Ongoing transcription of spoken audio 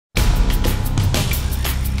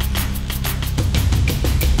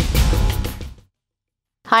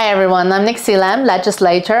Hi everyone, I'm Nixie Lam,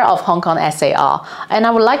 legislator of Hong Kong SAR, and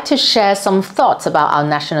I would like to share some thoughts about our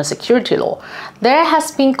national security law. There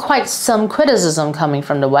has been quite some criticism coming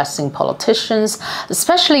from the Western politicians,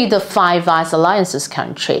 especially the Five Eyes Alliance's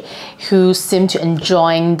country, who seem to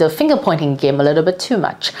enjoy the finger-pointing game a little bit too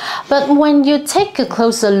much. But when you take a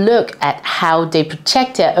closer look at how they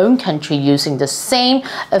protect their own country using the same,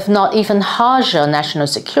 if not even harsher, national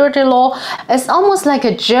security law, it's almost like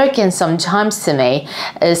a joke, and sometimes to me,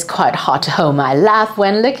 it's quite hard to hold my laugh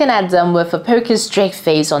when looking at them with a poker straight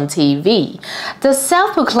face on TV. The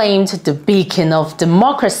self-proclaimed the beacon of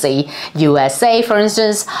democracy, USA for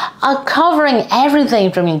instance, are covering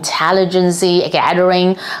everything from intelligence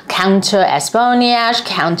gathering, counter-espionage,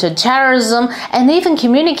 counter-terrorism, and even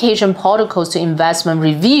communication protocols to investment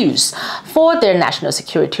reviews for their national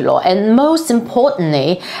security law. And most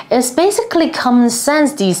importantly, it's basically common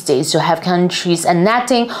sense these days to have countries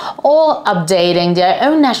enacting or updating their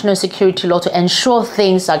own national security law to ensure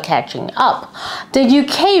things are catching up. The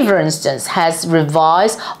UK, for instance, has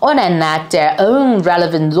revised or enacted their own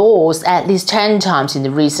relevant laws at least 10 times in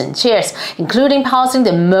the recent years, including passing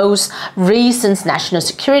the most recent National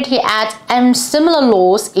Security Act and similar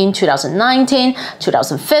laws in 2019,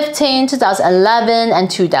 2015, 2011, and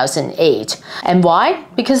 2008. And why?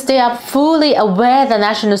 Because they are fully aware that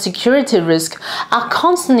national security risks are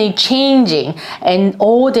constantly changing, and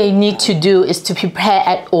all they need to do is to prepare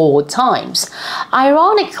at all times.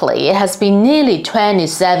 Ironically, it has been nearly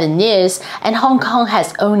 27 years and Hong Kong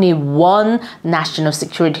has only one national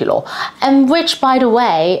security law, and which, by the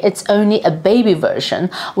way, it's only a baby version,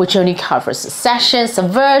 which only covers secession,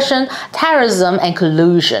 subversion, terrorism, and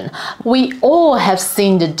collusion. We all have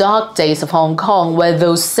seen the dark days of Hong Kong, where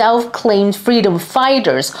those self-claimed freedom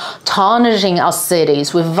fighters tarnishing our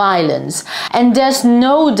cities with violence, and there's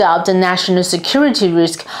no doubt the national security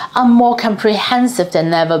risks are more comprehensive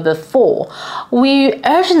than ever before. We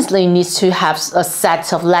urgently need to have a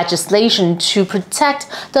set of legislation to protect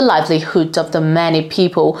the livelihood of the many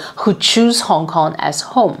people who choose Hong Kong as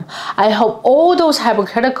home. I hope all those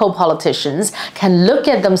hypocritical politicians can look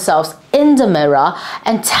at themselves in the mirror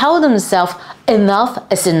and tell themselves enough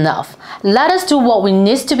is enough. Let us do what we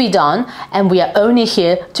need to be done, and we are only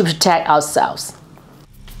here to protect ourselves.